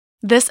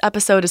This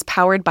episode is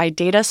powered by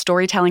Data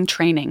Storytelling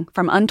Training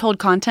from Untold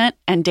Content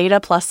and Data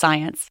Plus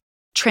Science.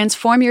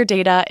 Transform your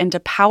data into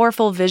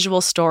powerful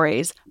visual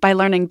stories by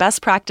learning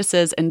best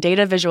practices in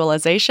data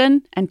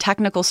visualization and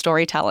technical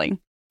storytelling.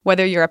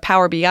 Whether you're a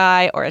Power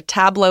BI or a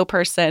Tableau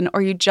person,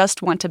 or you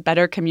just want to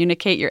better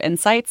communicate your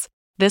insights,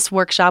 this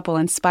workshop will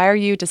inspire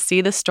you to see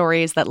the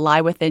stories that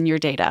lie within your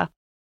data.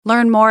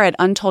 Learn more at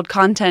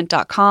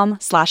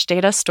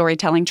untoldcontent.com/data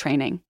storytelling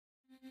training.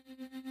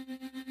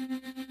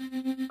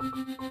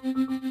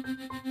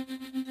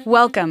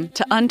 Welcome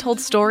to Untold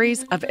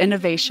Stories of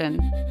Innovation,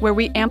 where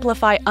we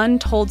amplify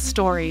untold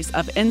stories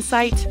of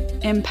insight,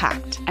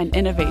 impact, and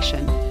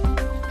innovation.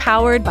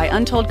 Powered by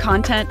Untold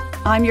Content,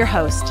 I'm your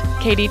host,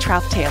 Katie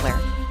Trouth-Taylor.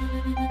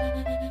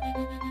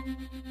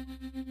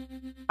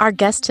 Our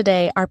guests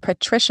today are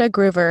Patricia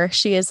Gruver.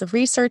 She is a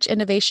Research,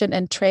 Innovation,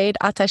 and Trade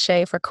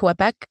Attaché for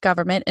Quebec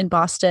Government in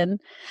Boston.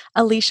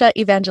 Alicia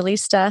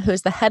Evangelista, who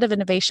is the Head of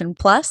Innovation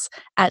Plus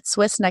at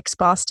Swiss Next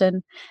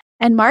Boston.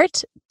 And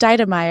Mart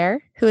Dijkmeyer,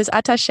 who is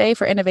Attaché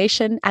for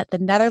Innovation at the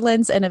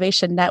Netherlands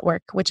Innovation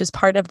Network, which is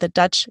part of the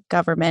Dutch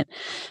government.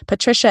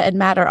 Patricia and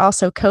Matt are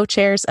also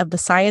co-chairs of the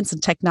Science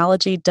and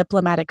Technology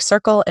Diplomatic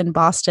Circle in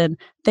Boston.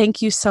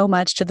 Thank you so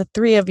much to the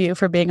three of you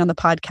for being on the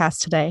podcast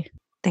today.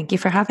 Thank you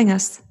for having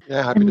us.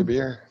 Yeah, happy to be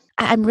here.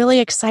 I'm really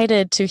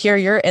excited to hear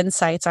your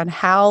insights on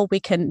how we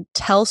can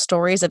tell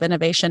stories of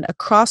innovation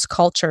across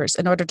cultures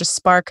in order to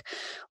spark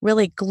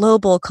really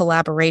global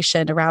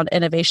collaboration around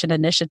innovation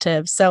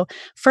initiatives. So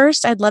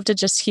first, I'd love to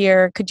just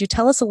hear, could you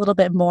tell us a little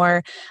bit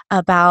more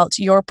about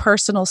your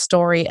personal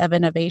story of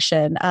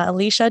innovation?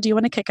 Alicia, do you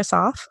want to kick us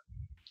off?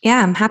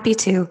 Yeah, I'm happy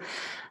to.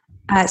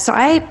 So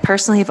I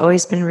personally have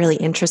always been really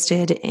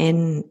interested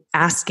in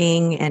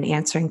asking and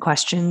answering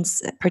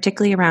questions,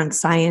 particularly around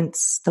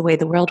science, the way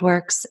the world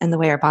works, and the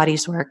way our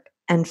bodies work.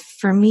 And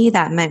for me,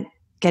 that meant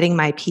getting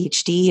my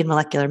PhD in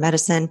molecular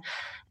medicine,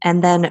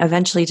 and then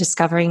eventually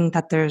discovering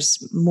that there's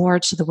more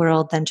to the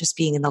world than just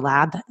being in the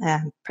lab,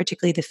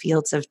 particularly the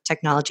fields of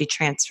technology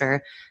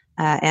transfer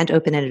and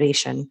open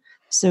innovation.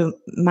 So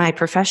my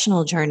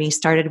professional journey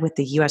started with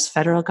the US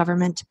federal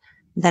government.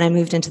 Then I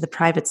moved into the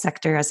private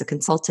sector as a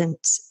consultant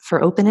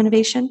for open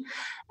innovation.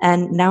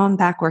 And now I'm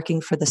back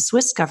working for the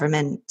Swiss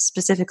government,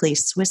 specifically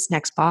Swiss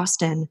Next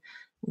Boston,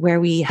 where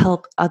we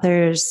help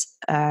others,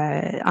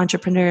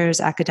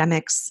 entrepreneurs,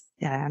 academics,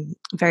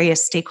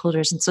 various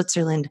stakeholders in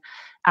Switzerland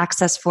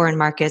access foreign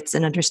markets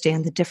and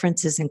understand the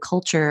differences in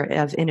culture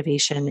of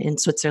innovation in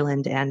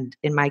Switzerland and,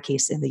 in my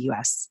case, in the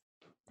US.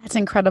 That's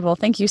incredible.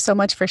 Thank you so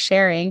much for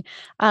sharing.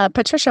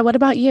 Patricia, what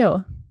about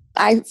you?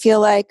 I feel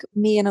like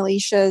me and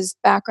Alicia's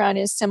background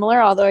is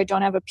similar, although I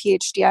don't have a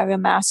PhD. I have a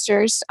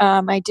master's.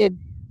 I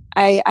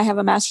have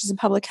a master's in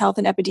public health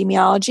and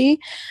epidemiology.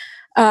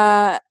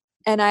 And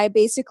I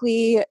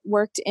basically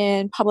worked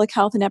in public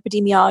health and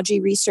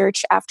epidemiology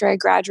research after I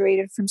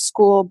graduated from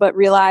school, but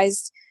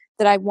realized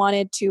that I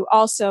wanted to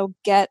also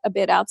get a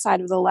bit outside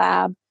of the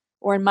lab,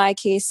 or in my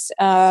case,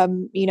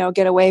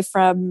 get away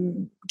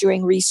from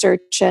doing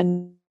research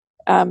and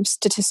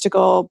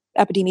statistical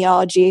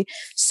epidemiology.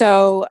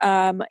 So,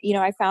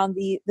 I found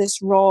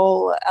this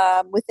role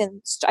I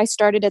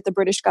started at the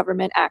British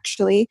government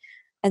actually,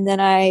 and then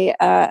I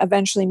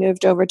eventually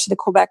moved over to the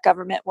Quebec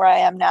government where I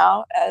am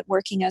now,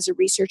 working as a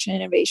research and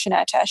innovation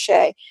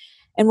attaché.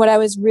 And what I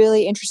was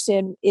really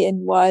interested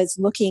in was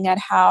looking at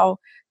how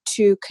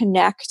to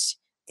connect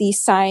the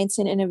science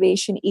and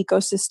innovation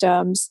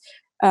ecosystems,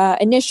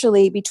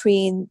 initially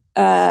between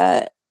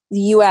the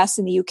US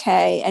and the UK,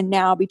 and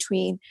now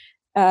between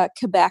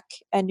Quebec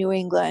and New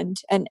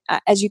England. And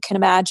as you can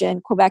imagine,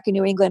 Quebec and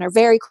New England are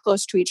very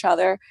close to each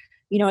other.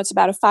 It's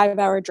about a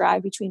 5-hour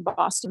drive between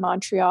Boston and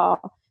Montreal,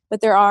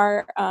 but there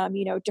are,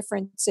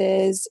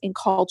 differences in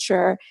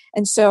culture.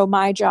 And so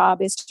my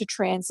job is to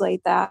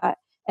translate that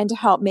and to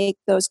help make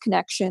those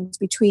connections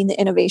between the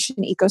innovation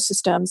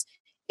ecosystems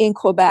in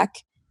Quebec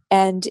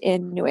and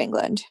in New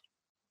England.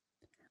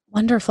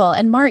 Wonderful.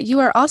 And Mart, you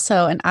are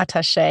also an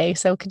attaché.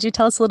 So could you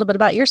tell us a little bit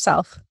about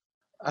yourself?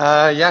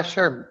 Yeah,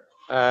 sure.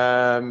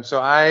 So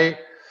I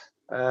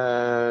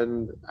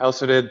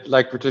also did,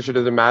 like Patricia,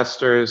 did a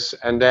master's,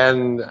 and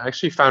then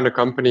actually found a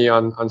company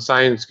on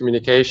science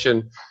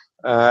communication,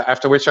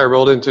 after which I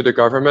rolled into the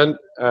government,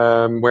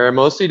 where I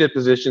mostly did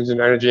positions in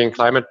energy and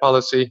climate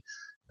policy,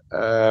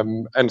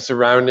 and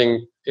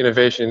surrounding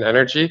innovation in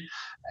energy.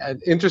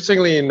 And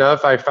interestingly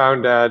enough, I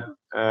found that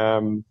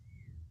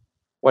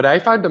what I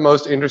found the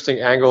most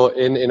interesting angle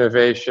in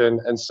innovation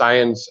and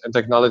science and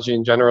technology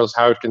in general is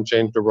how it can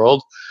change the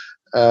world.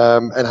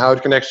 And how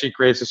it can actually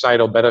create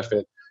societal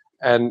benefit.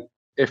 And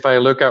if I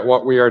look at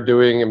what we are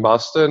doing in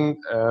Boston,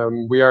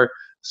 we are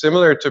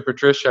similar to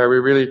Patricia.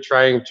 We're really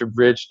trying to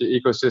bridge the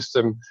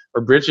ecosystem,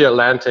 or bridge the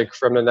Atlantic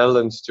from the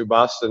Netherlands to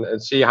Boston,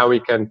 and see how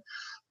we can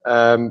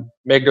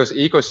make those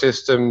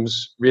ecosystems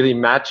really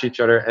match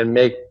each other and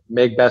make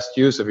best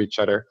use of each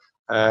other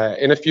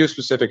in a few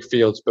specific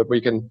fields, but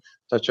we can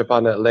touch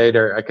upon that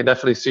later. I can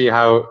definitely see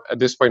how, at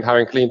this point, how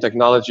in clean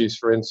technologies,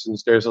 for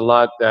instance, there's a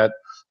lot that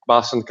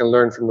Boston can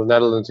learn from the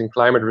Netherlands in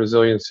climate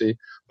resiliency,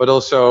 but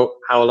also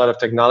how a lot of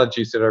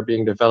technologies that are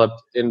being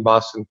developed in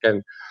Boston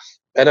can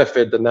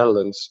benefit the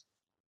Netherlands.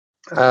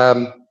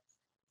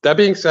 That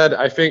being said,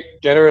 I think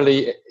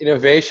generally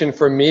innovation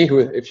for me,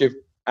 if you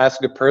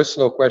ask a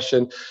personal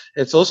question,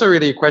 it's also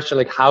really a question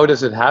like, how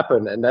does it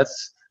happen? And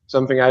that's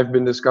something I've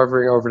been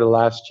discovering over the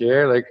last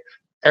year. Like,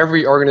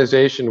 every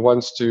organization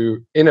wants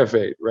to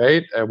innovate,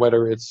 right?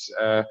 Whether it's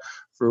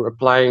through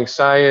applying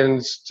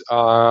science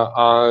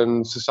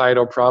on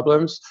societal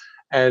problems.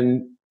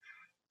 And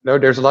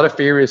there's a lot of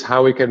theories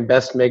how we can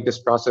best make this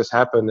process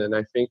happen. And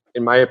I think,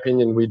 in my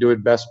opinion, we do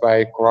it best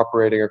by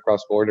cooperating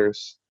across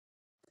borders.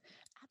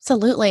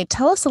 Absolutely.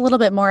 Tell us a little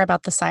bit more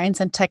about the Science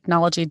and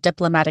Technology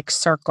Diplomatic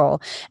Circle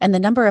and the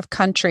number of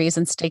countries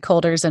and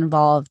stakeholders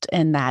involved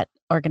in that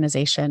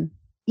organization.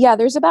 Yeah,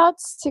 there's about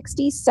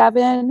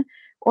 67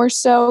 or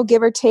so,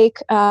 give or take,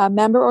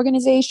 member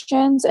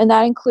organizations, and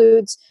that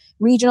includes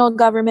regional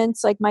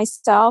governments like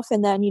myself,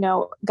 and then,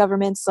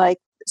 governments like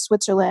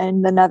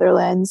Switzerland, the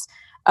Netherlands,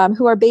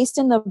 who are based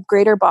in the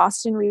greater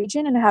Boston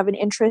region and have an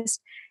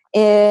interest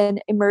in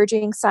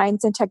emerging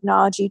science and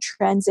technology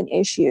trends and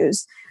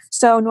issues.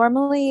 So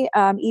normally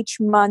each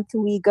month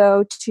we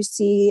go to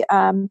see,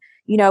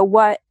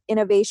 what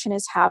innovation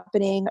is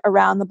happening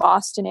around the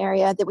Boston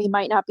area that we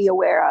might not be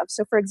aware of.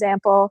 So for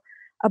example,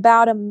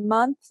 about a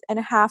month and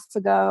a half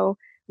ago,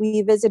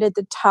 we visited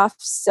the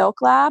Tufts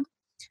Silk Lab.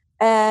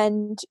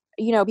 And,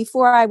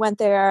 before I went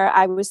there,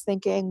 I was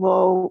thinking,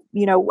 well,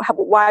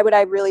 why would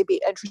I really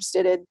be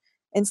interested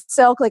in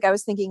silk? Like, I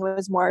was thinking it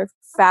was more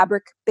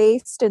fabric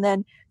based. And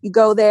then you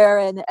go there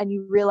and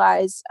you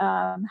realize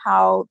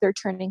how they're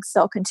turning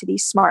silk into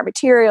these smart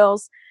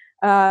materials,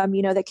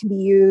 that can be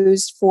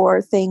used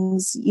for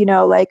things,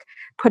 like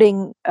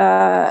putting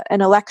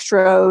an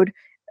electrode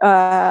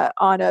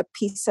on a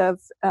piece of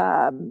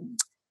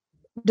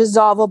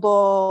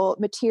dissolvable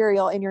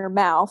material in your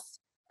mouth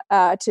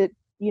to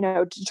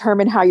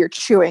determine how you're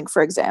chewing,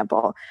 for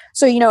example.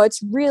 So,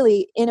 it's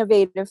really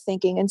innovative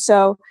thinking. And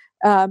so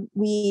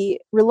we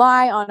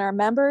rely on our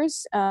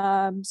members.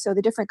 So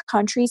the different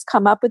countries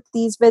come up with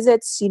these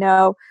visits.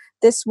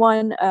 This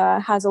one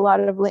has a lot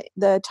of,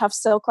 the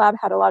Tufts Silk Lab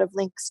had a lot of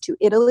links to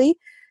Italy.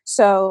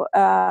 So,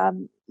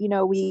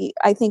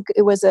 I think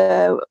it was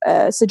a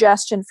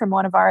suggestion from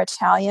one of our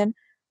Italian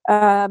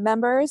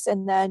members.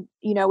 And then,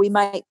 we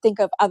might think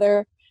of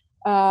other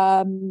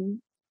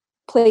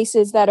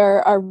places that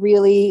are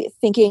really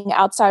thinking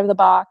outside of the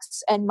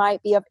box and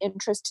might be of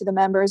interest to the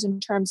members in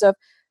terms of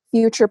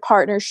future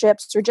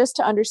partnerships, or just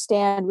to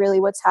understand really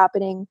what's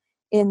happening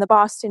in the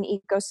Boston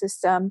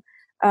ecosystem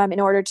in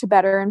order to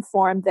better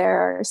inform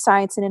their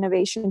science and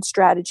innovation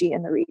strategy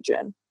in the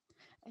region.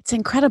 It's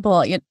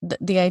incredible,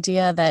 the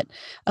idea that,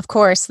 of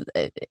course,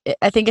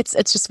 I think it's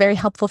just very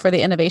helpful for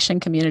the innovation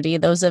community,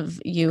 those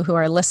of you who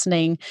are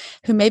listening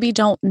who maybe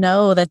don't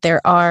know that there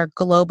are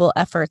global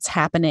efforts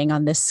happening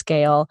on this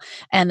scale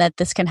and that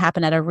this can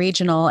happen at a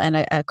regional and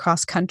a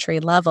cross-country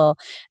level.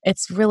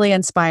 It's really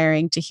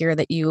inspiring to hear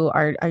that you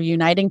are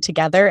uniting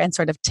together and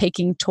sort of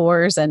taking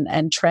tours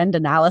and trend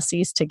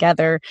analyses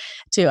together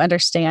to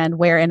understand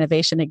where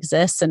innovation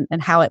exists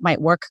and how it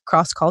might work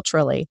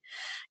cross-culturally.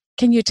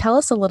 Can you tell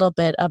us a little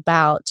bit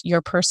about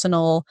your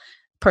personal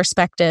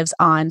perspectives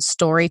on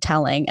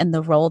storytelling and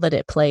the role that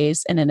it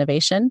plays in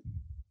innovation?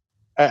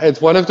 It's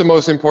one of the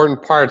most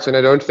important parts, and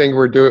I don't think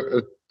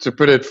to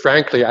put it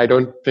frankly, I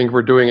don't think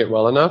we're doing it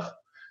well enough.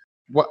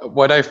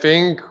 What I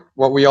think,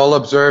 what we all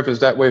observe is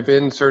that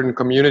within certain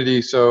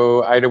communities,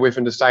 so either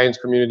within the science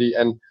community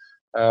and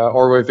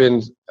or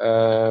within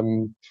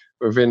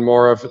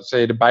more of,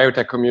 say, the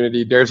biotech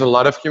community, there's a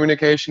lot of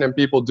communication and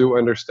people do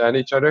understand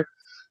each other.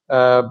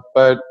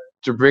 But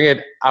to bring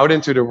it out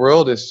into the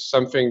world is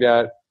something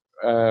that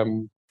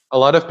a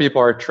lot of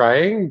people are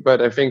trying,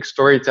 but I think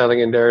storytelling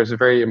in there is a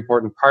very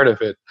important part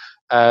of it,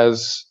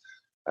 as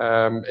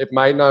it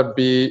might not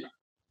be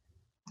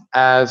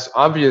as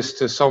obvious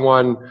to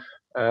someone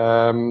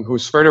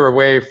who's further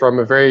away from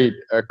a very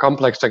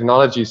complex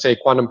technology, say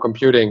quantum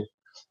computing,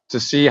 to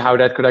see how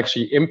that could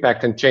actually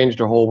impact and change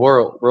the whole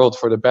world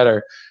for the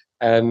better.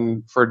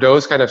 And for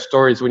those kind of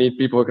stories, we need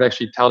people who can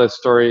actually tell that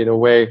story in a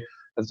way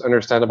that's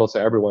understandable to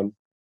everyone,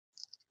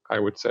 I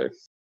would say.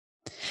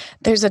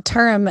 There's a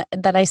term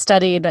that I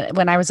studied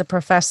when I was a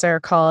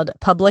professor called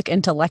public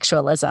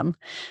intellectualism,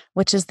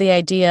 which is the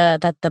idea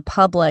that the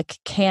public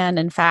can,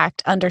 in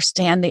fact,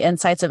 understand the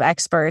insights of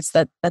experts,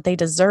 that they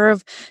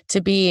deserve to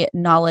be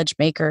knowledge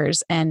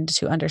makers and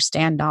to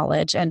understand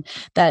knowledge. And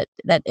that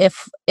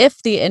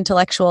if the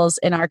intellectuals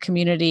in our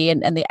community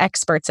and the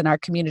experts in our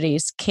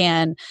communities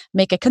can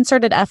make a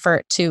concerted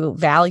effort to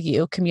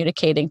value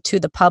communicating to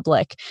the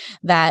public,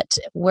 that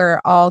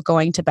we're all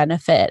going to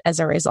benefit as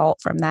a result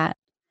from that.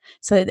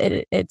 So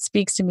it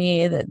speaks to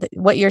me that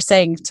what you're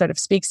saying sort of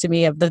speaks to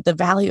me of the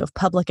value of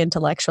public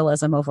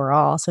intellectualism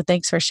overall. So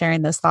thanks for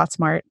sharing those thoughts,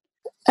 Mart.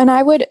 And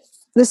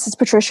this is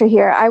Patricia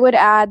here. I would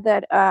add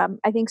that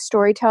I think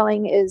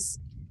storytelling is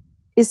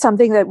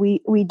something that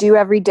we do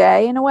every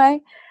day in a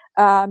way.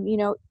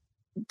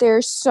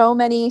 There's so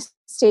many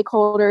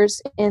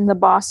stakeholders in the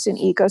Boston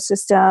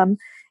ecosystem.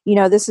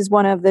 This is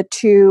one of the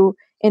two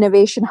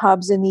innovation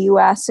hubs in the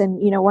US and,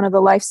 one of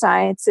the life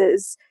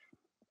sciences,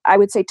 I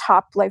would say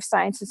top life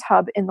sciences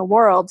hub in the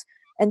world.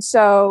 And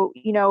so,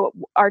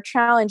 our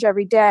challenge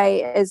every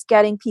day is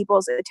getting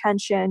people's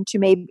attention to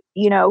maybe,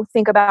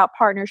 think about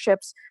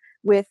partnerships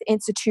with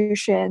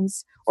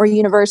institutions or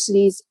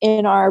universities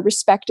in our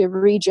respective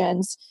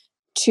regions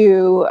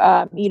to,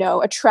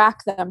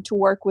 attract them to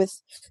work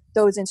with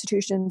those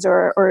institutions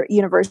or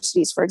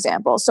universities, for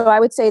example. So I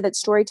would say that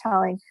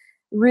storytelling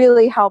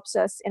really helps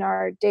us in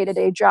our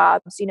day-to-day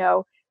jobs.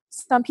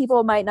 Some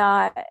people might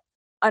not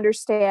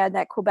understand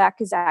that Quebec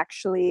is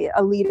actually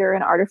a leader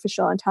in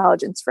artificial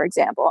intelligence, for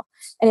example.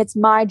 And it's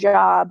my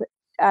job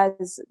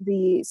as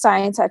the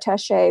science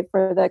attaché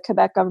for the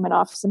Quebec government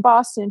office in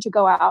Boston to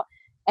go out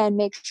and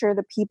make sure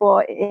the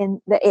people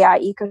in the AI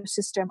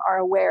ecosystem are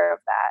aware of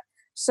that.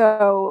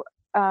 So,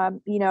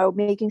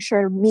 making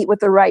sure to meet with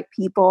the right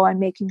people and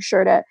making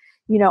sure to,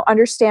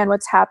 understand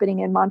what's happening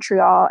in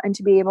Montreal and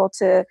to be able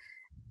to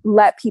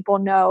let people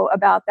know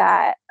about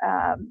that,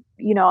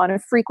 on a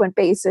frequent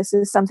basis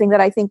is something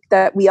that I think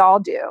that we all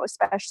do,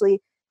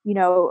 especially,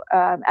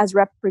 as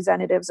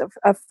representatives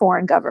of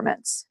foreign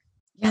governments.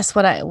 Yes,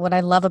 what I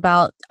love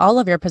about all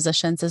of your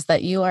positions is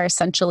that you are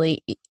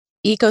essentially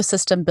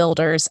ecosystem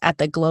builders at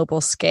the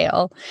global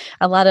scale.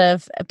 A lot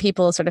of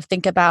people sort of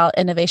think about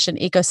innovation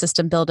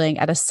ecosystem building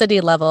at a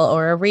city level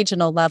or a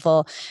regional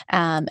level.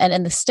 And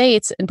in the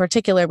States in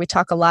particular, we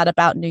talk a lot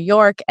about New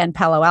York and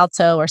Palo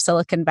Alto or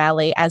Silicon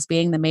Valley as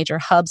being the major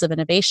hubs of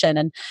innovation.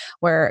 And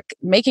we're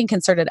making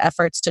concerted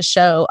efforts to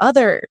show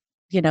other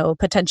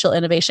potential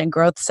innovation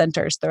growth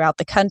centers throughout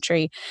the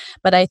country.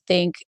 But I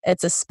think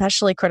it's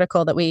especially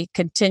critical that we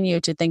continue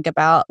to think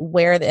about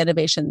where the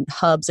innovation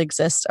hubs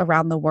exist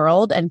around the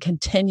world and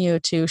continue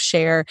to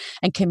share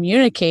and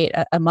communicate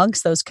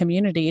amongst those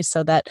communities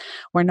so that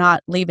we're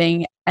not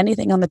leaving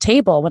anything on the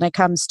table when it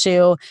comes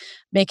to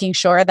making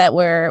sure that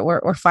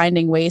we're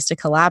finding ways to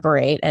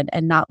collaborate and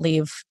not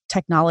leave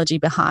technology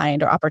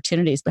behind or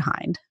opportunities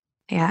behind.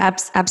 Yeah,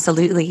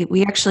 absolutely.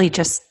 We actually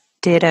just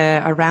did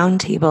a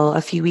roundtable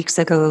a few weeks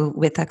ago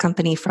with a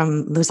company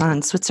from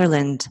Lausanne,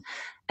 Switzerland,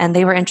 and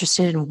they were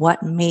interested in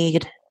what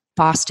made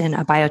Boston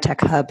a biotech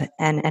hub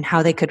and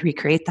how they could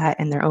recreate that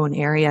in their own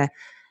area.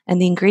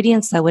 And the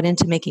ingredients that went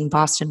into making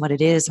Boston what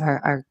it is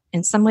are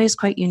in some ways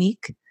quite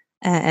unique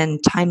and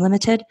time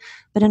limited,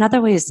 but in other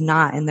ways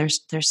not. And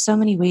there's so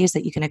many ways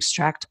that you can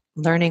extract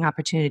learning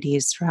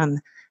opportunities from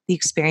the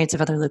experience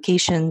of other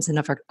locations and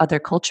of other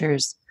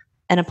cultures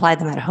and apply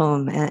them at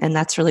home. And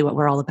that's really what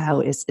we're all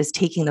about is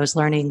taking those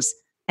learnings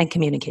and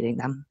communicating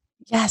them.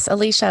 Yes,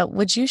 Alicia,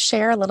 would you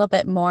share a little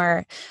bit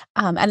more?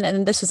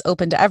 And this is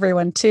open to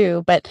everyone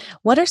too, but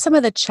what are some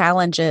of the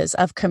challenges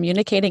of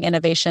communicating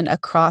innovation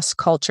across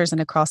cultures and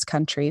across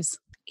countries?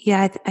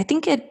 Yeah, I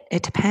think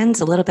it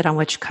depends a little bit on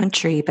which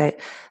country. But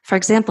for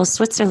example,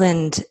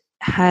 Switzerland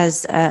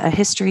has a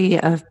history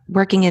of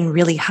working in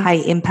really high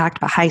impact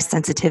but high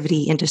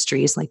sensitivity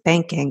industries like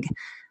banking.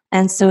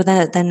 And so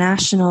the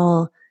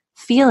national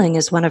feeling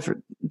is one of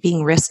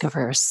being risk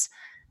averse.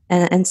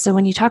 And so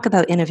when you talk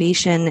about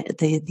innovation,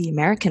 the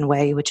American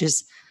way, which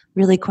is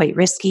really quite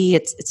risky,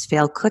 it's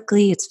fail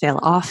quickly, it's fail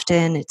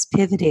often, it's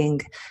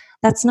pivoting,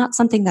 that's not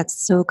something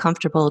that's so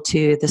comfortable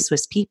to the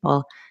Swiss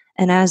people.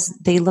 And as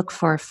they look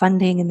for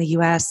funding in the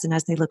US and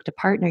as they look to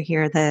partner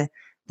here, the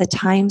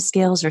time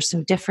scales are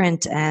so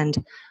different.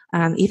 And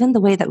even the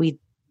way that we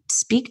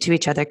speak to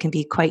each other can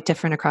be quite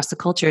different across the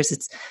cultures.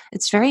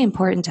 It's very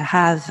important to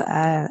have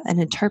an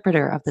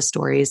interpreter of the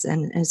stories,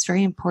 and it's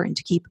very important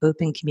to keep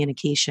open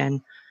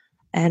communication.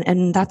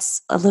 And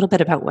that's a little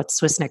bit about what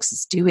Swissnex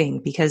is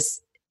doing,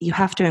 because you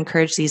have to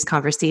encourage these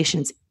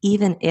conversations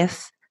even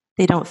if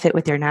they don't fit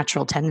with your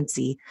natural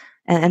tendency.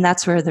 And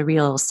that's where the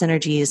real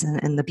synergies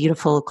and the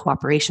beautiful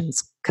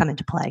cooperations come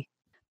into play.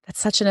 That's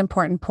such an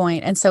important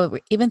point. And so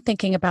even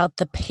thinking about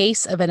the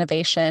pace of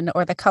innovation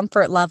or the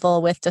comfort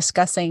level with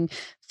discussing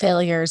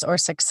failures or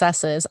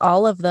successes,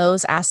 all of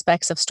those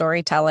aspects of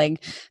storytelling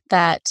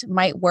that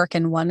might work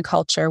in one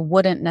culture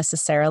wouldn't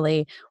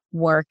necessarily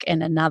work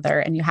in another.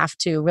 And you have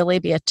to really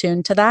be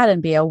attuned to that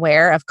and be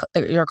aware of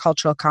your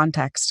cultural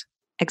context.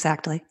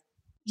 Exactly.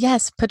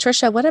 Yes,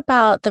 Patricia, what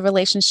about the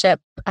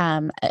relationship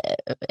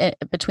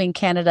between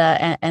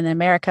Canada and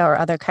America or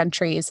other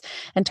countries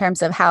in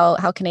terms of how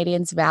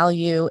Canadians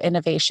value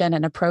innovation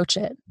and approach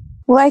it?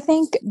 Well, I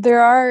think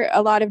there are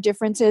a lot of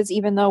differences,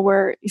 even though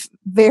we're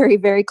very,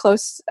 very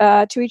close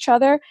to each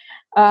other.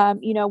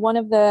 One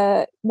of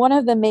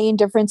the main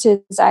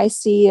differences I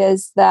see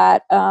is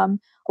that a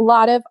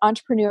lot of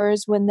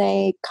entrepreneurs, when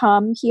they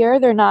come here,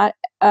 they're not,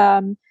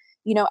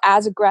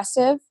 as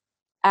aggressive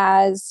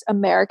as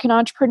American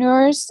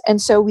entrepreneurs.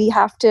 And so we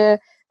have to,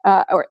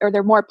 or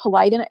they're more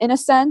polite in a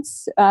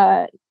sense,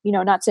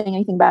 not saying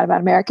anything bad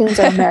about Americans.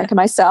 I'm American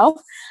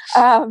myself.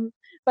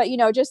 But,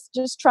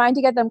 just trying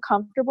to get them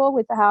comfortable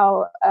with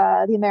how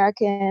the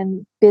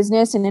American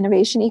business and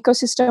innovation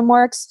ecosystem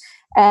works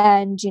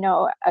and,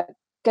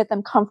 get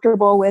them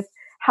comfortable with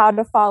how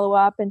to follow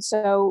up. And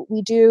so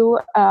we do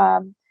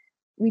a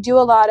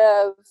lot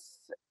of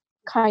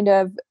kind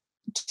of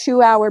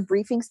 2-hour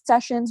briefing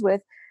sessions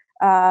with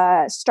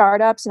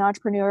startups and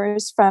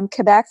entrepreneurs from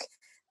Quebec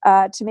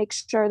to make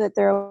sure that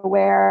they're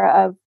aware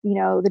of,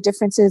 the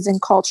differences in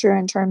culture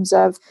in terms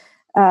of,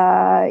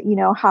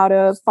 how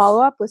to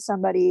follow up with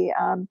somebody,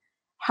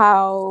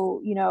 how,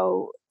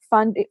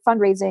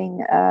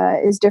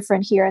 fundraising is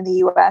different here in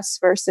the US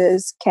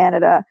versus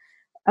Canada.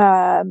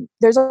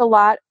 There's a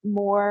lot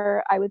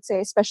more, I would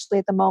say, especially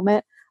at the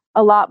moment,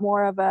 a lot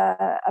more of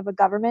a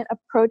government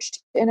approach to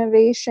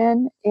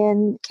innovation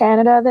in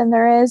Canada than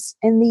there is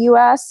in the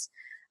US.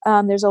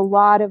 There's a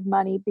lot of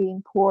money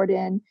being poured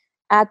in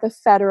at the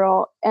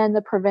federal and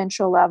the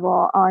provincial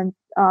level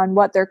on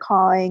what they're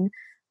calling,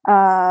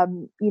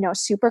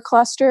 super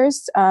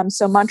clusters.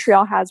 So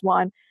Montreal has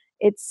one.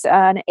 It's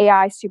an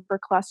AI super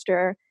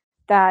cluster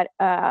that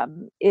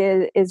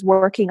is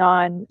working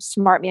on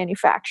smart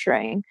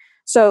manufacturing.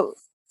 So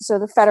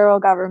the federal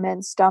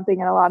government's dumping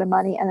in a lot of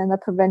money, and then the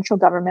provincial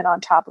government on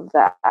top of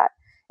that.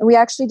 And we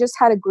actually just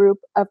had a group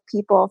of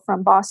people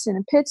from Boston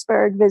and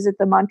Pittsburgh visit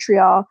the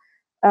Montreal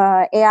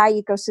AI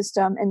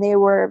ecosystem, and they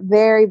were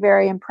very,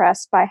 very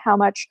impressed by how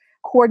much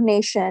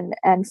coordination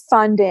and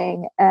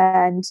funding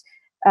and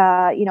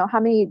how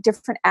many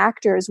different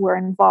actors were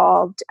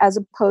involved, as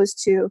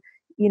opposed to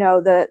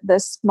the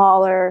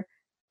smaller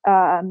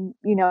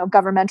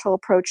governmental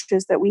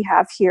approaches that we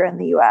have here in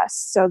the U.S.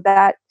 So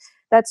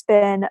that's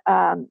been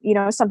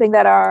something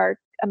that our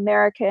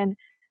American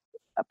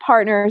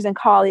partners and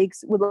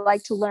colleagues would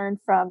like to learn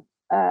from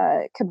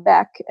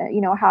Quebec.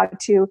 How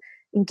to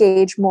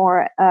engage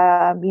more,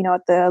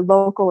 at the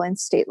local and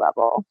state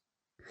level.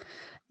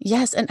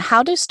 Yes, and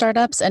how do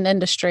startups and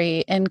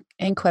industry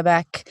in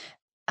Quebec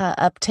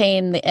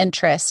obtain the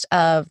interest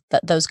of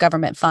those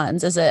government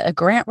funds? Is it a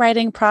grant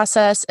writing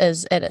process?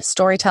 Is it a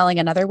storytelling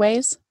in other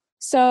ways?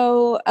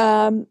 So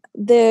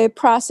the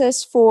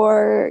process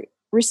for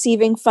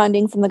receiving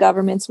funding from the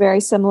government is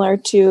very similar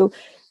to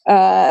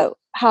how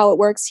it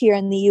works here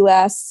in the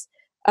U.S.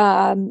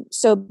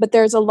 But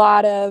there's a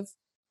lot of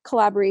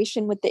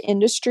collaboration with the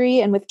industry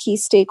and with key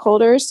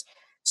stakeholders.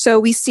 So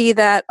we see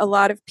that a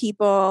lot of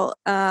people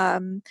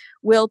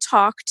will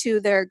talk to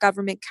their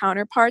government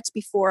counterparts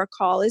before a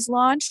call is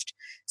launched.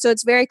 So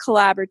it's very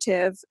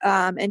collaborative,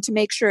 and to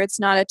make sure it's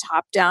not a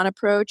top-down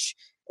approach,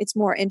 it's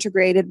more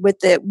integrated with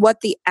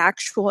what the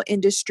actual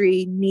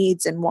industry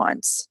needs and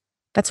wants.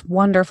 That's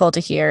wonderful to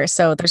hear.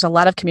 So there's a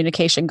lot of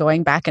communication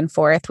going back and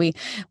forth. We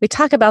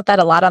talk about that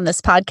a lot on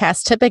this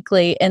podcast,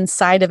 typically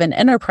inside of an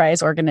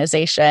enterprise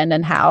organization,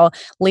 and how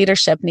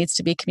leadership needs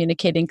to be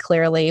communicating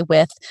clearly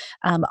with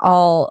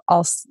all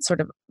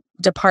sort of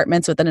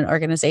departments within an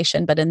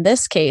organization. But in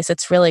this case,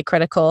 it's really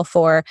critical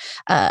for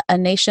a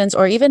nation's,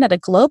 or even at a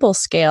global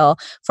scale,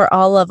 for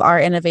all of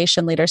our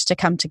innovation leaders to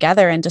come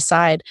together and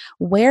decide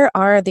where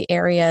are the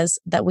areas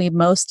that we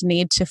most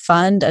need to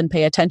fund and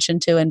pay attention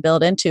to and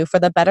build into for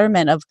the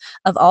betterment of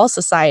all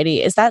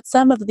society. Is that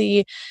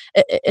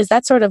is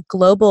that sort of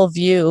global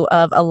view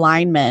of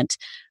alignment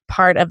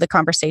part of the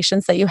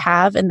conversations that you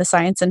have in the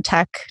science and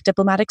tech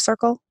diplomatic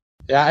circle?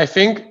 Yeah, I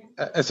think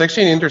it's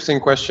actually an interesting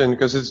question,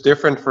 because it's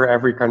different for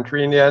every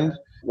country in the end,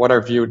 what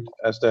are viewed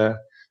as the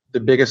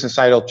biggest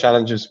societal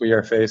challenges we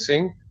are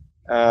facing.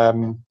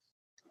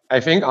 I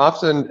think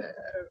often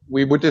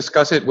we would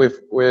discuss it with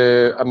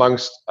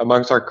amongst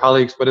our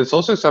colleagues, but it's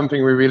also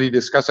something we really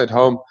discuss at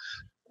home.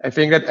 I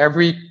think that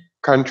every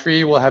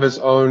country will have its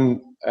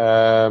own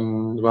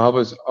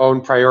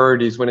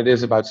priorities when it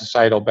is about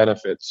societal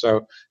benefits.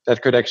 So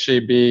that could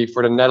actually be,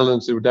 for the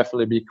Netherlands, it would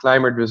definitely be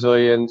climate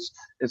resilience,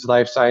 it's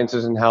life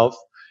sciences and health.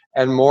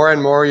 And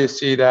more you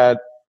see that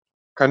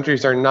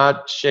countries are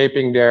not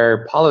shaping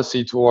their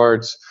policy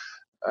towards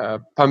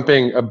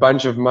pumping a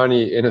bunch of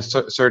money in a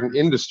certain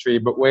industry,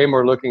 but way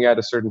more looking at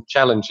a certain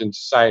challenge in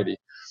society.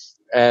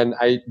 And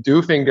I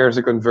do think there's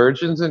a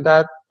convergence in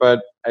that,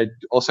 but I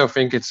also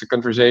think it's a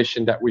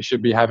conversation that we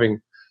should be having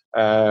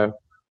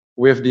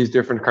with these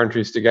different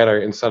countries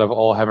together, instead of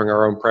all having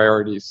our own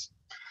priorities.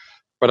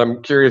 But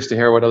I'm curious to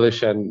hear what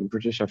Alicia and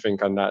Patricia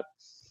think on that.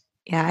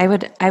 Yeah,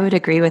 I would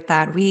agree with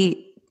that.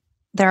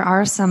 There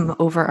are some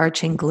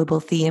overarching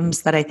global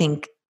themes that I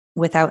think,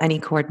 without any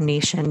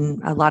coordination,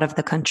 a lot of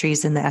the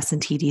countries in the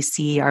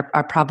SNTDC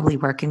are probably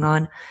working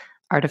on: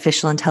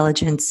 artificial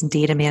intelligence,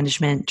 data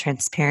management,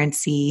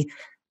 transparency,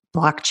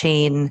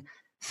 blockchain,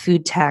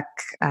 food tech,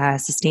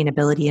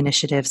 sustainability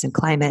initiatives, and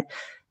climate,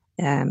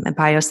 and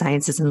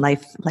biosciences and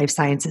life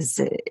sciences.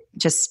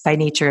 Just by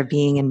nature of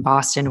being in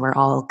Boston, we're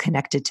all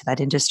connected to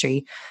that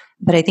industry.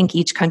 But I think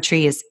each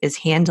country is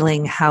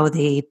handling how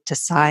they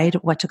decide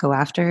what to go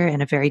after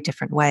in a very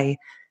different way.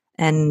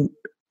 And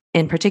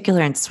in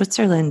particular, in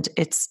Switzerland,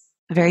 it's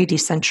very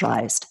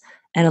decentralized.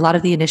 And a lot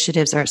of the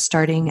initiatives are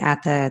starting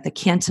at the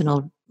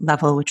cantonal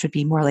level, which would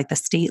be more like the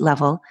state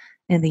level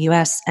in the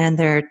US. And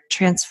they're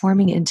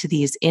transforming into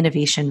these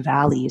innovation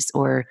valleys,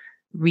 or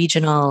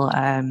regional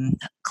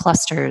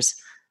clusters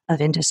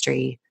of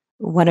industry.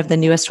 One of the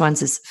newest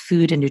ones is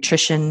Food and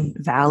Nutrition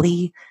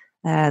Valley.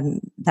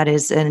 That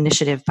is an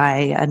initiative by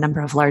a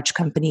number of large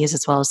companies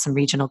as well as some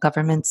regional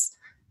governments.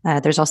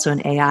 There's also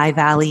an AI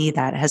Valley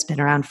that has been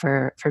around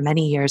for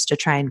many years to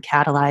try and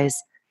catalyze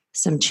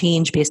some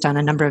change based on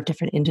a number of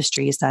different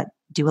industries that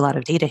do a lot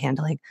of data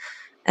handling.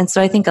 And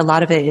so I think a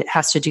lot of it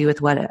has to do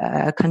with what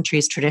a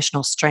country's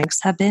traditional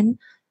strengths have been,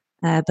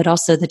 but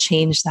also the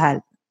change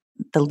that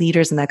the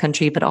leaders in that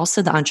country, but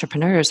also the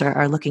entrepreneurs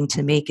are looking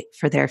to make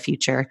for their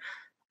future.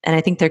 And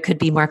I think there could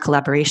be more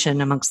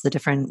collaboration amongst the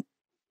different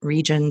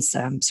regions.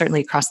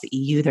 Certainly across the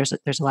EU, there's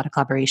a lot of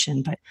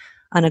collaboration, but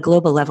on a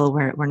global level,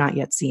 we're not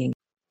yet seeing.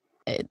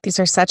 These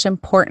are such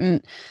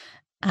important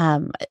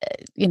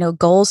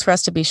goals for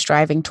us to be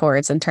striving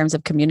towards in terms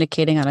of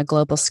communicating on a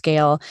global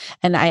scale.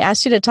 And I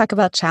asked you to talk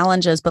about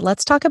challenges, but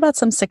let's talk about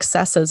some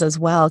successes as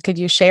well. Could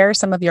you share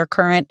some of your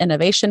current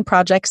innovation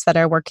projects that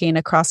are working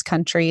across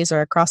countries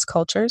or across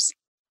cultures?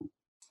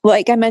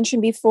 Like I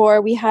mentioned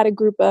before, we had a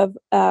group of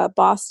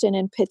Boston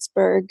and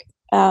Pittsburgh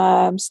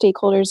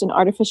stakeholders in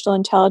artificial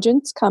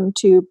intelligence come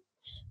to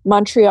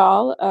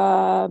Montreal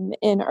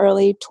in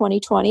early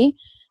 2020.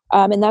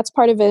 And that's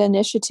part of an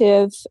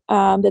initiative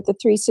that the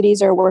three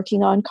cities are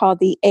working on called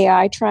the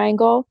AI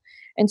Triangle.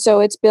 And so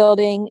it's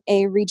building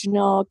a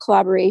regional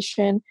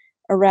collaboration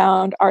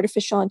around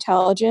artificial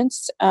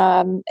intelligence.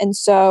 And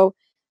so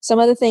some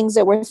of the things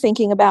that we're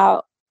thinking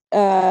about,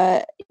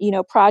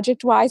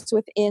 project-wise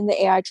within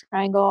the AI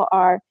Triangle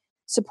are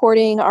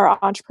supporting our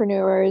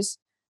entrepreneurs,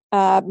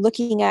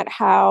 looking at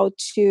how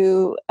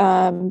to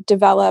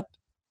develop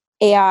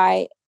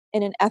AI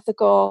in an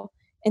ethical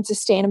and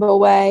sustainable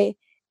way,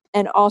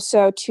 and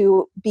also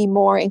to be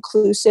more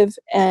inclusive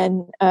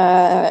and,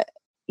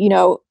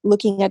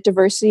 looking at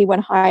diversity when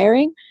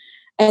hiring.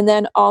 And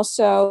then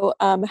also,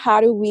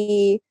 how do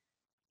we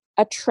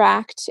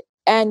attract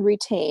and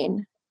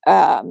retain,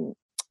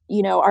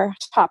 our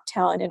top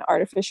talent in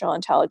artificial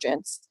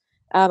intelligence?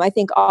 I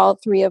think all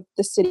three of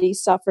the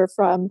cities suffer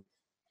from,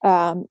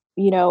 some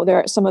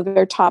of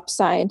their top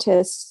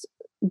scientists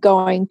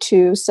going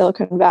to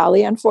Silicon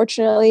Valley,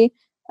 unfortunately,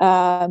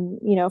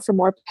 for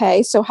more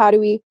pay. So how do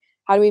we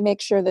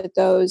make sure that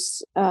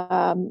those,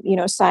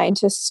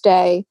 scientists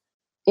stay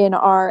in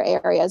our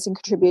areas and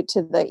contribute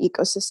to the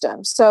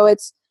ecosystem? So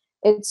it's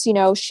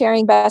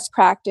sharing best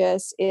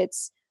practice.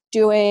 It's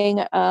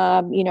doing,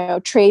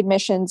 trade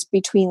missions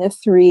between the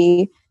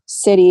three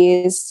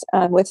cities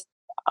with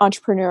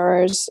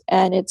entrepreneurs,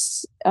 and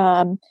it's,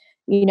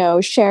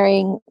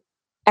 sharing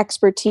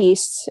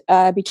expertise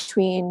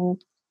between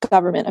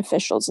government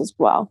officials as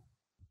well.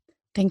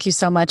 Thank you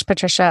so much,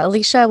 Patricia.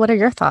 Alicia, what are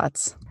your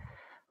thoughts?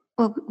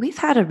 Well, we've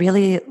had a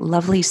really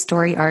lovely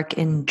story arc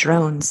in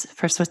drones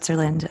for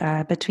Switzerland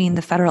between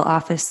the Federal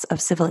Office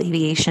of Civil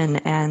Aviation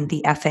and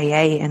the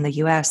FAA in the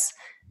US.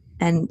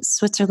 And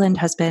Switzerland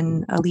has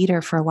been a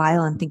leader for a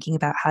while in thinking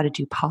about how to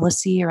do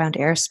policy around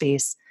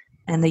airspace.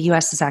 And the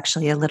US is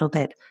actually a little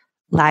bit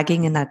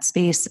lagging in that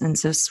space. And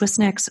so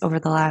Swissnex, over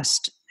the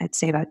last, I'd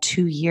say about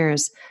 2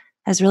 years,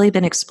 has really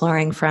been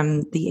exploring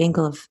from the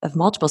angle of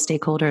multiple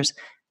stakeholders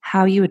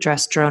how you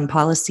address drone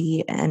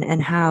policy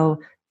and how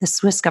the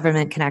Swiss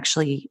government can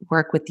actually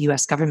work with the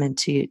US government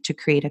to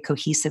create a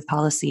cohesive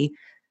policy.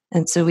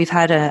 And so we've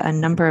had a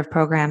number of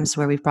programs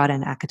where we've brought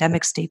in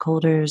academic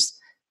stakeholders,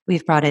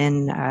 we've brought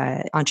in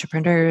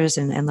entrepreneurs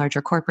and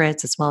larger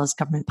corporates, as well as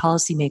government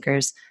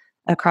policymakers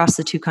across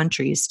the two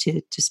countries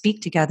to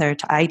speak together,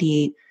 to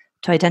ideate,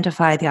 to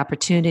identify the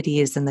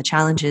opportunities and the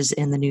challenges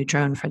in the new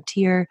drone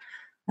frontier,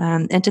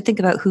 and to think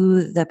about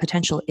who the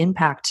potential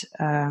impact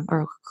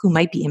or who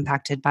might be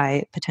impacted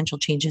by potential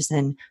changes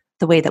in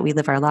the way that we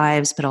live our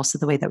lives, but also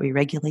the way that we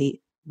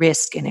regulate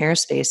risk in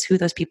airspace, who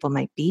those people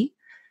might be.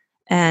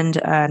 And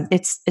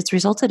it's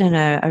resulted in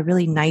a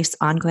really nice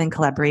ongoing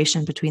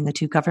collaboration between the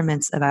two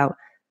governments about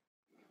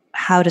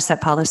how to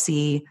set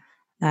policy,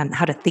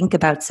 how to think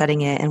about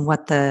setting it, and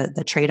what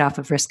the trade-off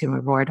of risk and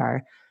reward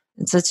are.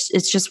 And so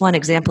it's just one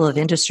example of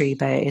industry,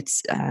 but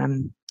it's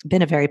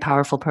been a very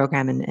powerful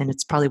program, and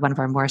it's probably one of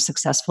our more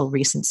successful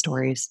recent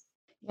stories.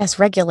 Yes,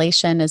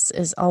 regulation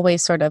is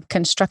always sort of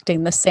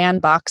constructing the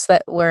sandbox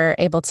that we're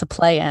able to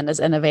play in as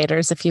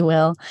innovators, if you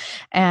will.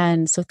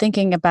 And so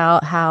thinking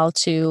about how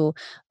to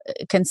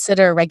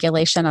consider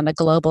regulation on a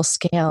global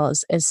scale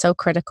is so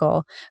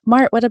critical.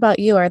 Mart, what about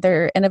you? Are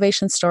there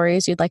innovation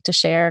stories you'd like to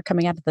share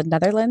coming out of the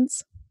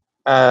Netherlands?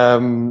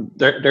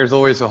 There's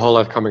always a whole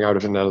lot coming out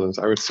of the Netherlands,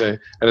 I would say,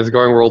 and it's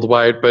going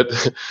worldwide. But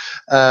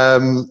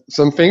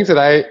some things that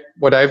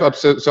I've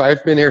observed. So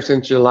I've been here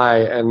since July,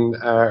 and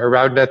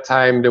around that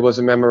time there was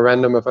a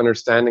memorandum of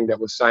understanding that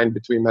was signed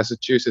between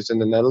Massachusetts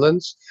and the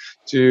Netherlands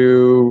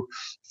to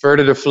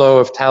further the flow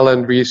of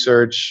talent,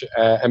 research,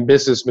 and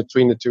business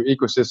between the two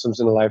ecosystems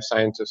in the life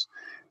sciences.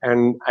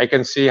 And I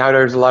can see how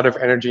there's a lot of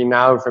energy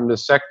now from the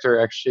sector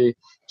actually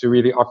to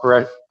really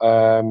operate.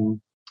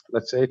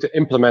 Let's say, to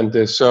implement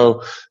this.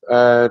 So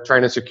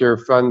trying to secure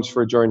funds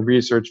for joint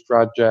research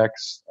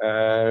projects,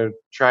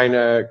 trying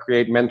to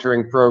create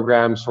mentoring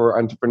programs for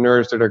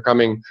entrepreneurs that are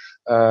coming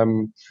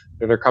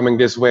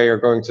this way or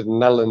going to the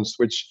Netherlands,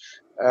 which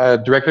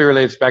directly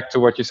relates back to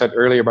what you said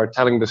earlier about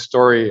telling the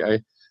story.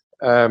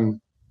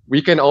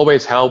 We can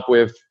always help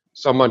with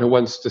someone who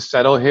wants to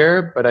settle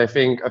here, but I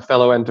think a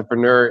fellow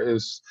entrepreneur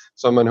is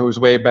someone who's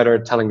way better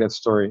at telling that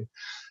story.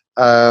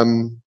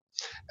 And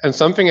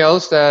something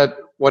else that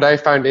what I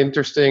found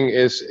interesting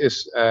is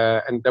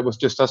and that was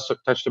just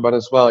touched upon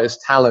as well, is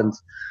talent.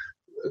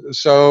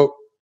 So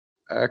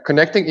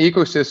connecting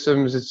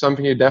ecosystems is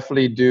something you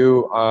definitely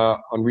do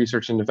on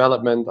research and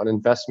development, on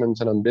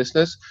investments, and on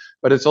business,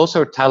 but it's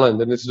also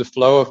talent, and it's the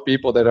flow of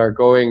people that are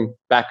going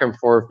back and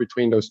forth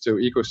between those two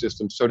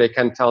ecosystems so they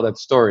can tell that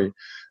story,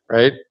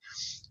 right?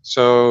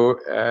 So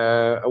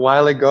a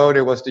while ago,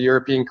 there was the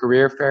European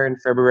Career Fair in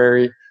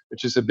February,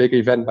 which is a big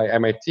event by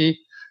MIT,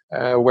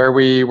 where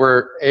we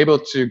were able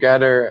to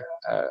gather,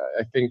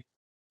 I think,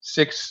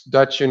 6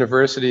 Dutch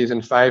universities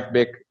and 5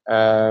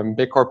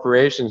 big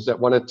corporations that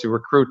wanted to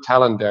recruit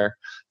talent there.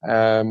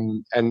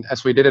 And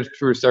as we did it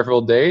through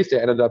several days,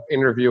 they ended up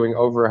interviewing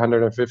over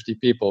 150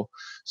 people.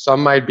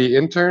 Some might be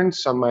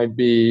interns, some might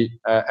be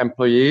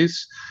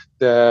employees.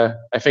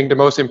 I think the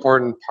most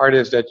important part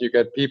is that you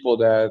get people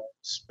that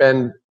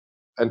spend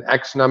an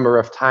X number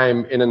of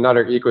time in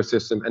another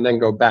ecosystem and then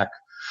go back.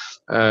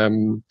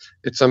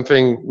 It's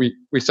something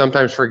we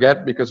sometimes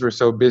forget because we're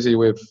so busy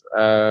with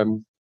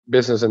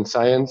business and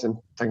science and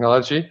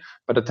technology,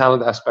 but the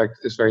talent aspect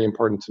is very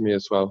important to me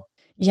as well.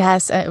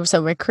 Yes.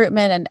 So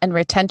recruitment and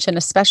retention,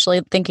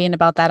 especially thinking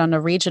about that on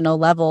a regional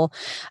level,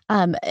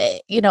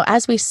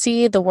 as we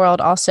see the world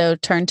also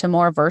turn to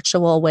more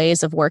virtual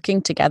ways of working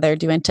together,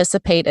 do you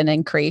anticipate an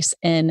increase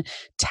in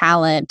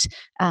talent,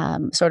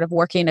 sort of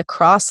working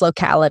across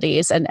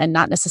localities and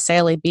not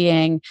necessarily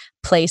being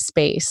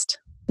place-based?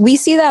 We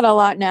see that a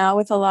lot now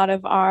with a lot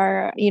of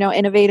our,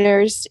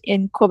 innovators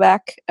in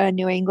Quebec,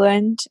 New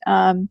England.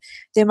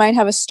 They might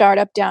have a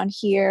startup down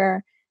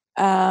here,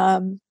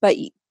 but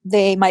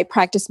they might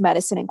practice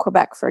medicine in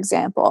Quebec, for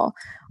example,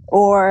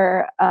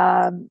 or,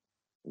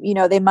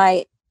 they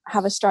might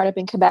have a startup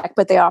in Quebec,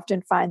 but they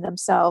often find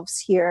themselves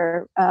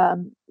here,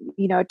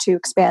 to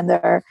expand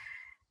their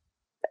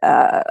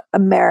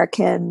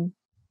American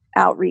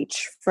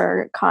outreach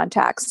for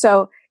contacts.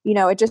 So,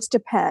 it just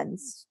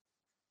depends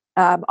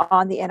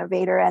on the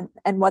innovator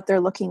and what they're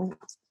looking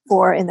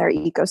for in their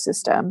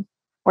ecosystem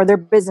or their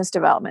business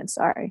development.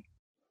 Sorry.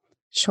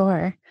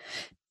 Sure.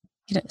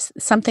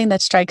 Something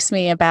that strikes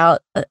me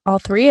about all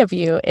three of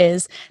you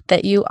is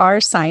that you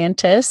are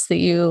scientists, that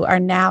you are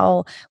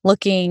now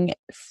looking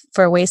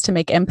for ways to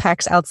make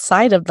impacts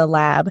outside of the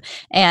lab.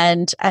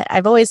 And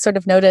I've always sort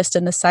of noticed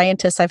in the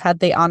scientists I've had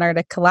the honor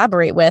to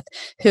collaborate with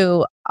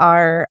who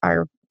are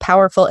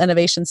powerful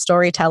innovation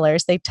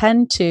storytellers, they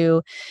tend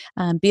to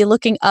be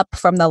looking up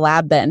from the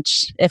lab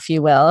bench, if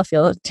you will, if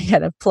you'll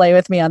kind of play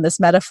with me on this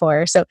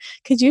metaphor. So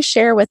could you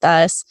share with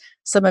us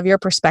some of your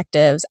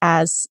perspectives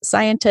as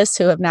scientists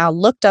who have now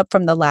looked up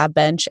from the lab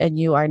bench and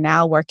you are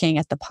now working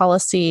at the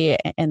policy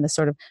and the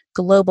sort of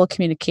global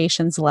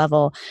communications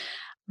level?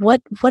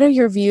 What are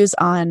your views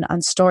on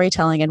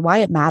storytelling and why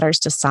it matters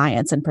to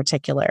science in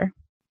particular?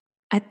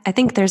 I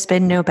think there's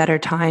been no better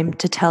time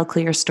to tell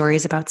clear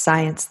stories about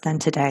science than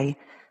today.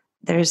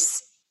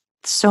 There's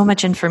so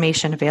much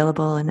information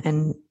available,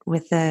 and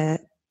with the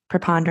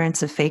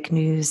preponderance of fake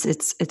news,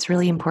 it's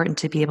really important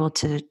to be able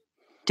to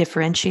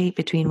differentiate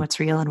between what's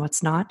real and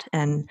what's not.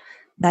 And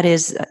that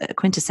is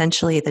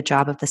quintessentially the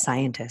job of the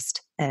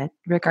scientist,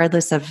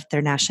 regardless of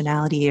their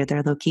nationality or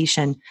their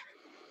location.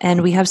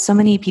 And we have so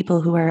many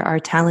people who are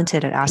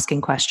talented at asking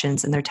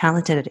questions, and they're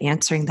talented at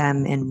answering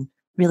them in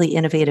really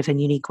innovative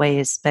and unique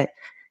ways. But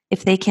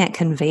if they can't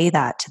convey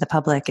that to the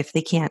public, if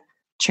they can't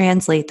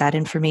translate that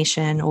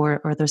information or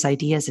those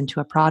ideas into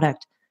a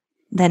product,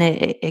 then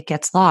it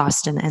gets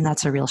lost. And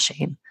that's a real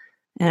shame.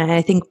 And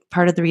I think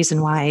part of the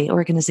reason why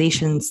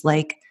organizations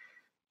like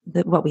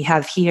what we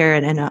have here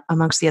and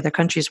amongst the other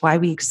countries, why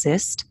we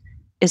exist,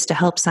 is to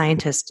help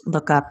scientists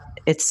look up.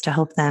 It's to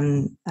help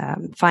them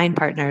find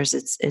partners.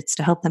 It's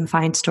to help them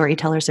find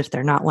storytellers if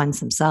they're not ones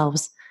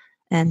themselves,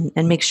 and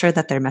make sure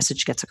that their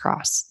message gets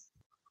across.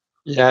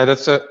 Yeah,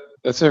 that's a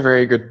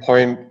very good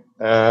point,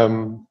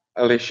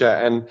 Alicia,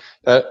 and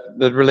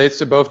that relates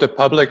to both the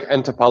public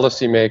and to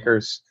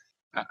policymakers.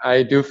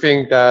 I do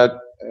think that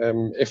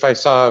if I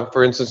saw,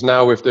 for instance,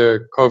 now with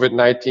the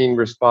COVID-19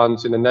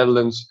 response in the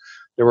Netherlands,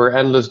 there were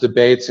endless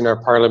debates in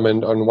our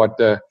parliament on what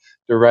the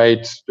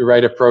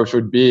right approach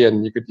would be,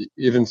 and you could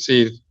even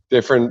see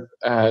different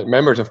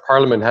members of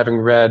parliament having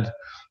read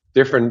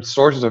different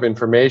sources of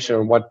information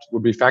on what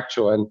would be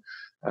factual.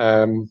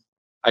 And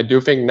I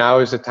do think now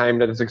is the time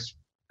that it's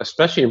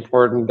especially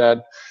important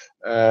that,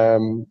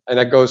 and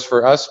that goes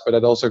for us, but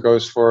it also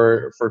goes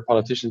for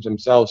politicians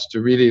themselves,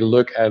 to really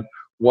look at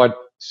what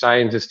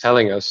science is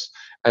telling us,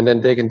 and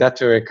then taking that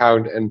to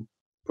account and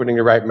putting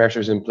the right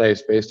measures in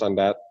place based on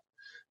that.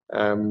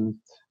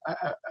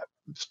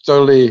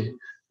 Totally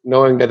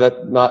knowing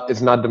that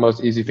is not the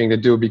most easy thing to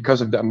do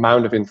because of the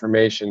amount of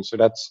information. So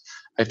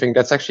I think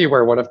that's actually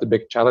where one of the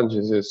big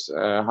challenges is.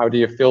 How do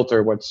you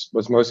filter what's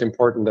most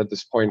important at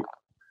this point?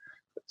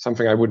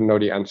 Something I wouldn't know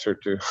the answer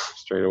to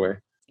straight away.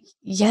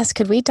 Yes,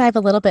 could we dive a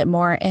little bit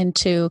more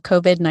into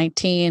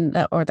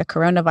COVID-19 or the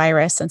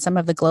coronavirus and some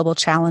of the global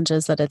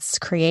challenges that it's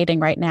creating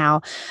right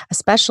now,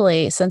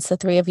 especially since the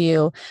three of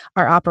you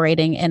are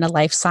operating in a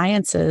life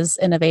sciences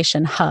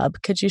innovation hub?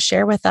 Could you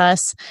share with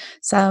us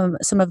some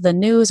of the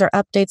news or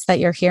updates that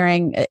you're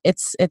hearing?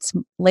 It's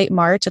late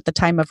March at the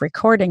time of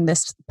recording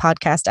this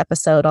podcast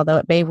episode, although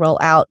it may roll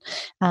out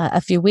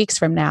a few weeks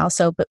from now.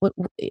 So, but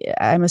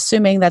I'm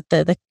assuming that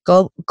the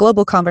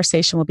global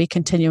conversation will be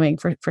continuing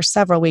for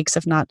several weeks,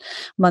 if not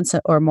months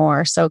or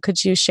more. So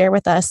could you share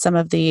with us some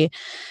of the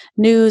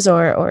news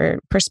or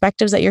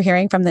perspectives that you're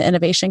hearing from the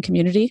innovation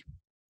community?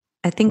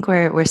 I think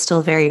we're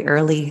still very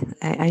early.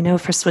 I know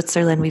for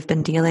Switzerland, we've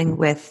been dealing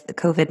with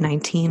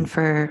COVID-19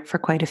 for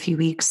quite a few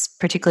weeks,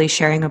 particularly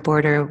sharing a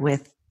border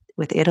with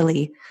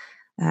Italy,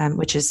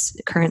 which is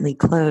currently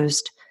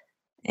closed.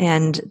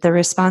 And the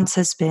response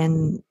has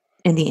been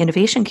in the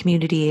innovation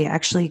community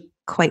actually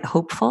quite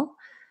hopeful.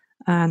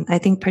 I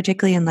think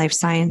particularly in life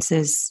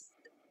sciences,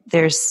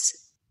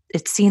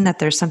 it's seen that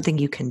there's something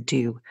you can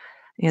do.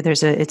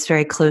 It's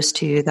very close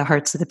to the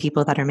hearts of the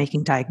people that are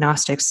making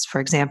diagnostics. For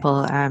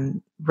example,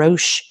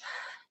 Roche,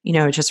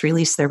 just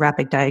released their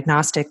rapid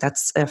diagnostic.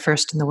 That's a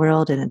first in the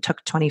world, and it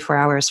took 24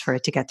 hours for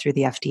it to get through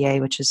the FDA,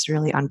 which is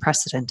really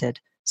unprecedented.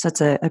 So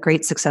it's a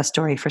great success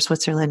story for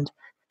Switzerland.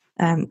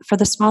 For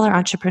the smaller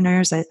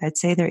entrepreneurs, I'd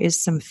say there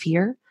is some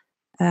fear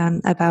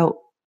about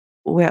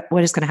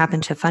what is going to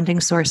happen to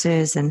funding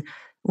sources and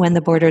when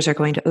the borders are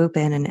going to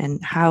open and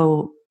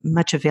how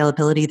much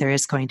availability there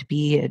is going to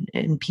be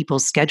in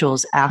people's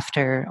schedules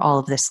after all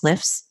of this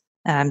lifts,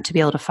 to be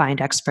able to find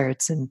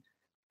experts and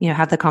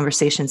have the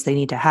conversations they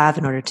need to have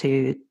in order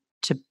to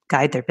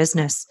guide their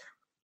business.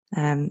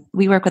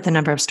 We work with a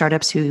number of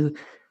startups who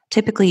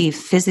typically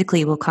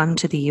physically will come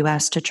to the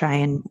US to try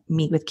and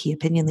meet with key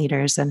opinion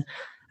leaders, and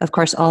of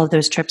course all of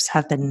those trips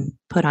have been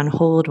put on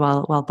hold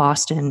while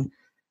Boston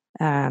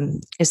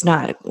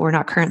we're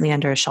not currently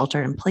under a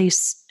shelter in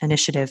place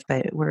initiative,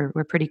 but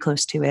we're pretty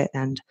close to it.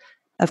 And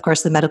of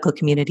course, the medical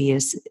community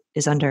is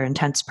under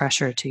intense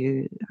pressure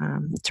to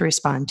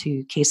respond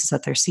to cases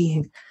that they're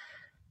seeing.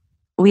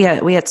 We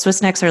at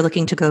Swissnex are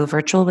looking to go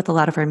virtual with a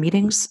lot of our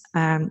meetings.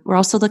 We're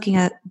also looking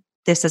at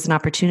this as an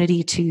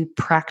opportunity to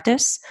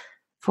practice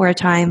for a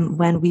time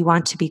when we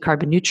want to be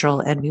carbon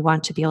neutral and we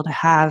want to be able to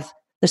have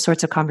the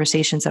sorts of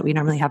conversations that we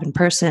normally have in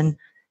person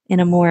in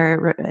a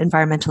more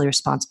environmentally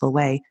responsible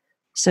way.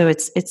 So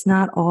it's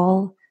not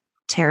all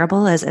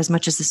terrible as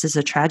much as this is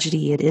a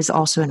tragedy. It is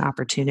also an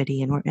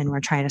opportunity, and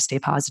we're trying to stay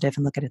positive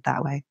and look at it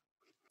that way.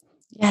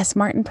 Yes,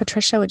 Martin,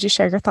 Patricia, would you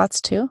share your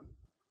thoughts too?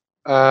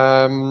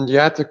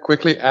 To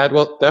quickly add,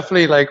 well,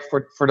 definitely like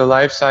for the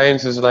life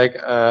sciences, like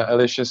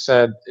Alicia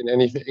said, in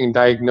anything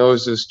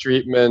diagnosis,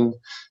 treatment,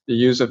 the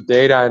use of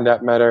data in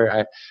that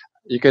matter,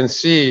 you can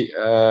see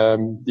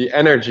the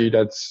energy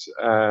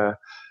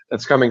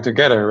that's coming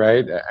together,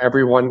 right?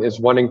 Everyone is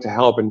wanting to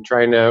help and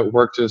trying to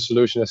work to a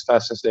solution as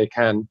fast as they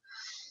can.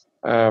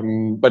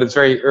 But it's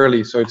very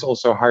early, so it's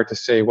also hard to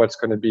say what's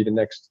going to be the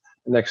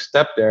next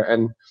step there.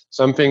 And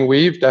something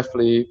we've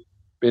definitely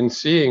been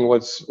seeing,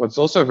 what's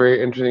also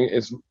very interesting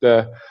is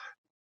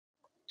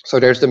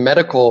there's the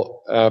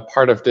medical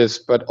part of this,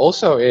 but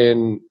also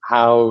in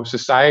how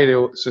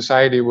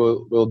society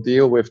will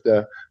deal with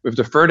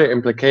the further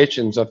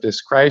implications of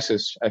this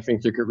crisis. I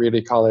think you could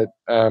really call it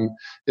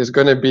is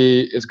going to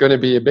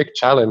be a big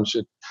challenge,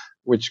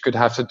 which could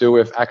have to do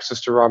with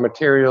access to raw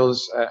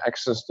materials,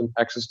 access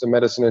to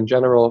medicine in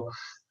general.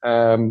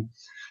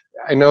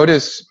 I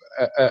notice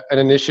an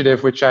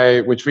initiative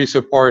which we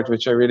support,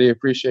 which I really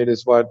appreciate,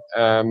 is what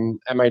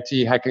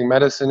MIT Hacking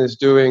Medicine is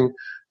doing.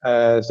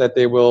 Is that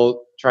they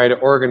will try to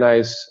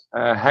organize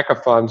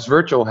hackathons,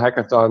 virtual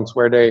hackathons,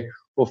 where they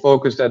will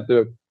focus at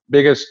the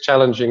biggest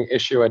challenging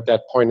issue at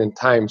that point in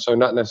time. So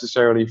not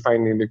necessarily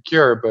finding the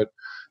cure, but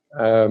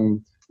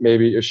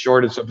maybe a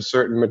shortage of a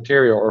certain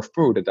material or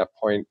food at that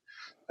point.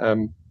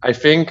 I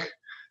think,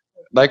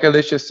 like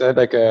Alicia said,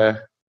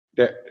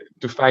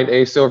 to find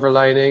a silver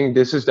lining,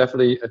 this is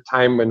definitely a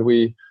time when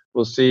we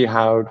will see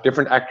how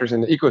different actors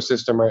in the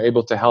ecosystem are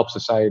able to help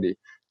society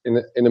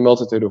in a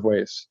multitude of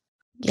ways.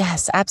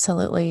 Yes,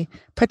 absolutely.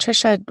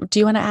 Patricia, do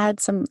you want to add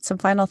some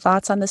final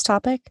thoughts on this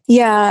topic?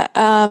 Yeah.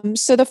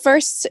 So the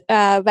first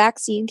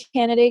vaccine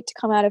candidate to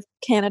come out of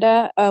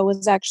Canada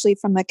was actually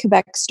from a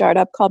Quebec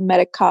startup called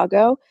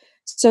Medicago.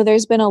 So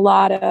there's been a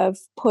lot of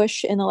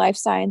push in the life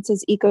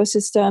sciences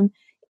ecosystem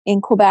in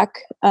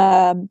Quebec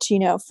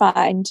to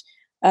find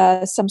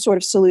some sort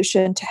of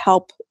solution to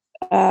help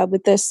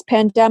with this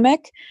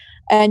pandemic.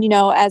 And,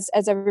 as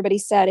everybody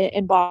said,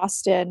 in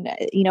Boston,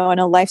 in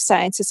a life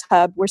sciences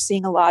hub, we're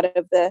seeing a lot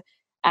of the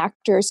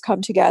actors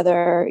come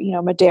together.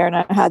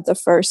 Moderna had the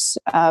first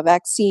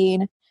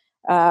vaccine,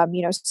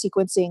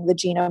 sequencing the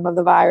genome of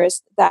the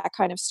virus, that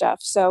kind of stuff.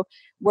 So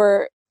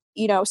we're,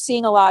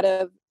 seeing a lot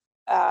of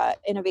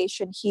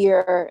innovation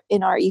here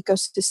in our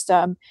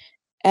ecosystem.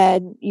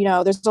 And,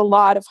 there's a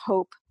lot of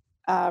hope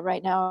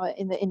right now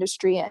in the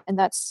industry. And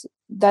that's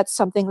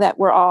something that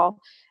we're all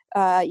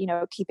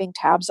keeping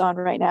tabs on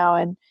right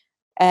now,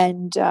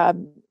 and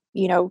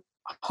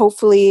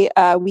hopefully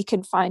we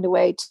can find a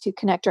way to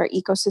connect our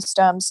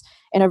ecosystems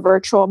in a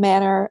virtual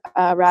manner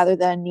rather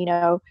than,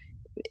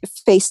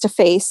 face to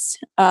face.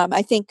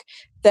 I think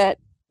that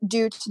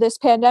due to this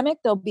pandemic,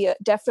 there'll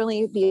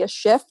definitely be a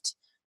shift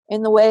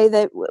in the way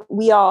that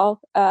we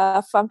all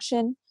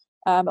function.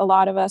 A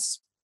lot of us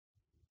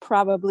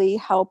probably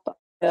help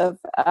of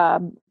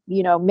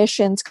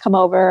missions come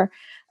over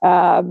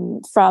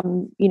from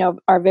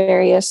our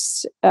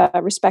various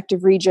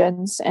respective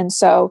regions, and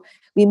so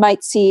we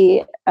might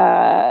see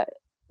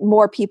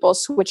more people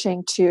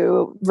switching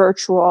to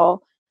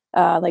virtual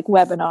like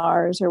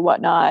webinars or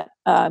whatnot,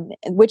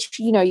 which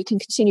you can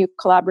continue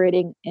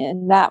collaborating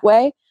in that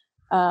way.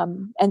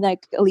 And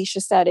like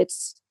Alicia said,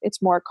 it's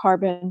more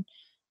carbon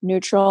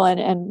neutral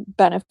and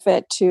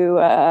benefit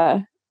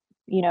to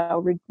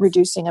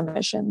reducing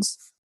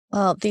emissions.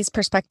 Well, these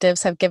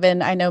perspectives have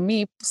given, I know,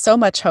 me so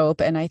much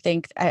hope. And I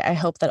think, I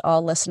hope that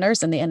all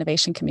listeners in the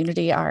innovation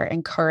community are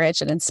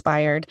encouraged and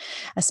inspired,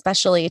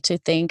 especially to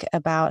think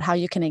about how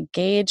you can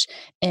engage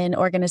in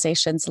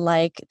organizations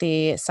like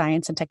the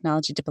Science and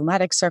Technology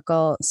Diplomatic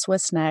Circle,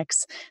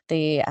 SwissNex,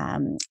 the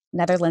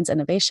Netherlands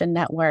Innovation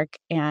Network,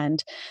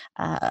 and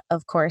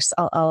of course,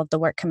 all of the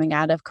work coming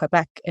out of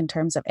Quebec in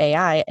terms of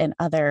AI and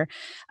other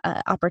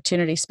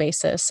opportunity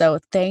spaces. So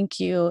thank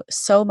you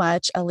so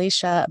much,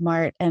 Alicia,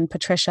 Mart, and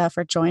Patricia,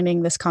 for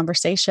joining this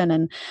conversation.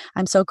 And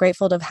I'm so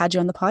grateful to have had you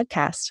on the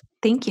podcast.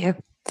 Thank you.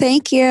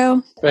 Thank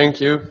you. Thank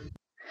you.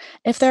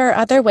 If there are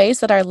other ways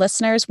that our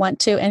listeners want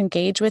to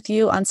engage with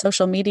you on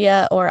social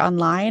media or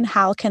online,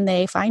 how can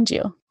they find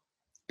you?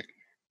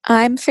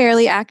 I'm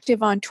fairly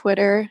active on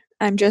Twitter.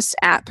 I'm just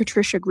at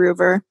Patricia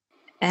Gruver.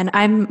 And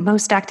I'm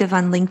most active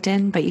on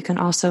LinkedIn, but you can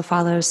also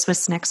follow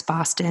SwissNex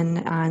Boston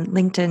on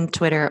LinkedIn,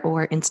 Twitter,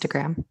 or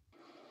Instagram.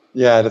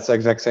 Yeah, that's the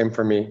exact same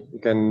for me. You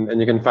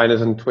can find us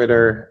on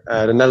Twitter,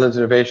 the Netherlands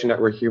Innovation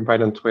Network. You can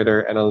find on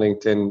Twitter and on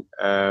LinkedIn,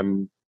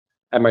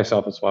 and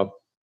myself as well.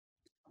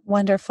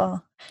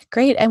 Wonderful.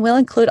 Great. And we'll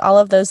include all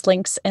of those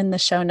links in the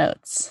show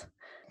notes.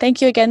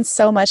 Thank you again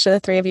so much to the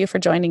three of you for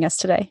joining us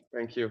today.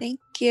 Thank you. Thank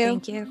you.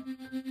 Thank you.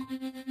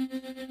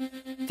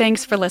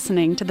 Thanks for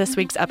listening to this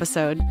week's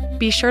episode.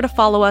 Be sure to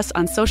follow us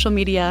on social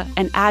media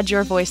and add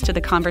your voice to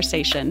the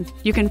conversation.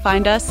 You can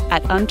find us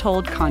at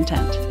Untold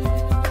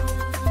Content.